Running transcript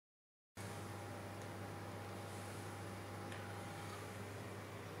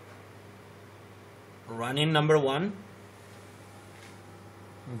running number 1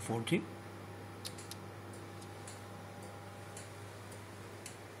 on 40.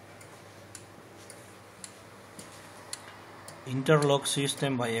 Interlock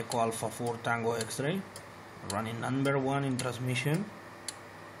System by Echo Alpha 4 Tango X-Ray, running number 1 in transmission,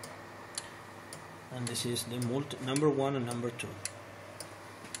 and this is the number 1 and number 2.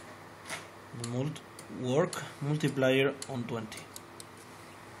 The work multiplier on 20.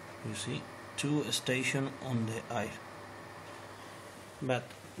 You see 2 stations on the air, but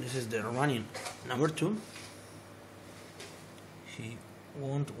this is the running number 2. He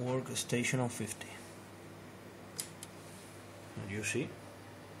won't work a station of 50. And you see,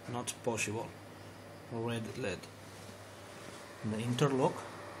 not possible. Red LED. The interlock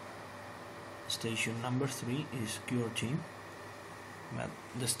station number 3 is QRT, but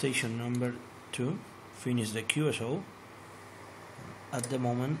the station number 2 finished the QSO. At the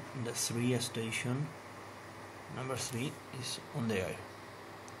moment, the 3 station number 3 is on the air.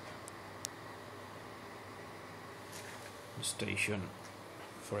 Station,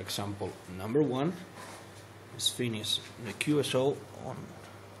 for example, number 1 is finished the QSO on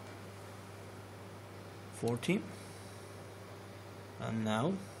 40, and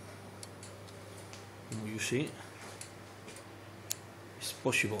now you see it's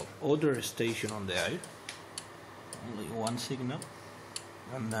possible other station on the air, only 1 signal,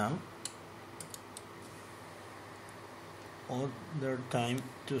 and now other time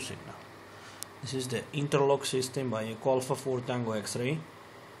 2 signal. This is the interlock system by Echo Alpha 4 Tango X-Ray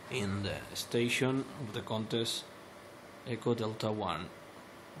in the station of the contest Echo Delta 1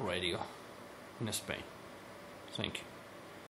 radio in Spain. Thank you.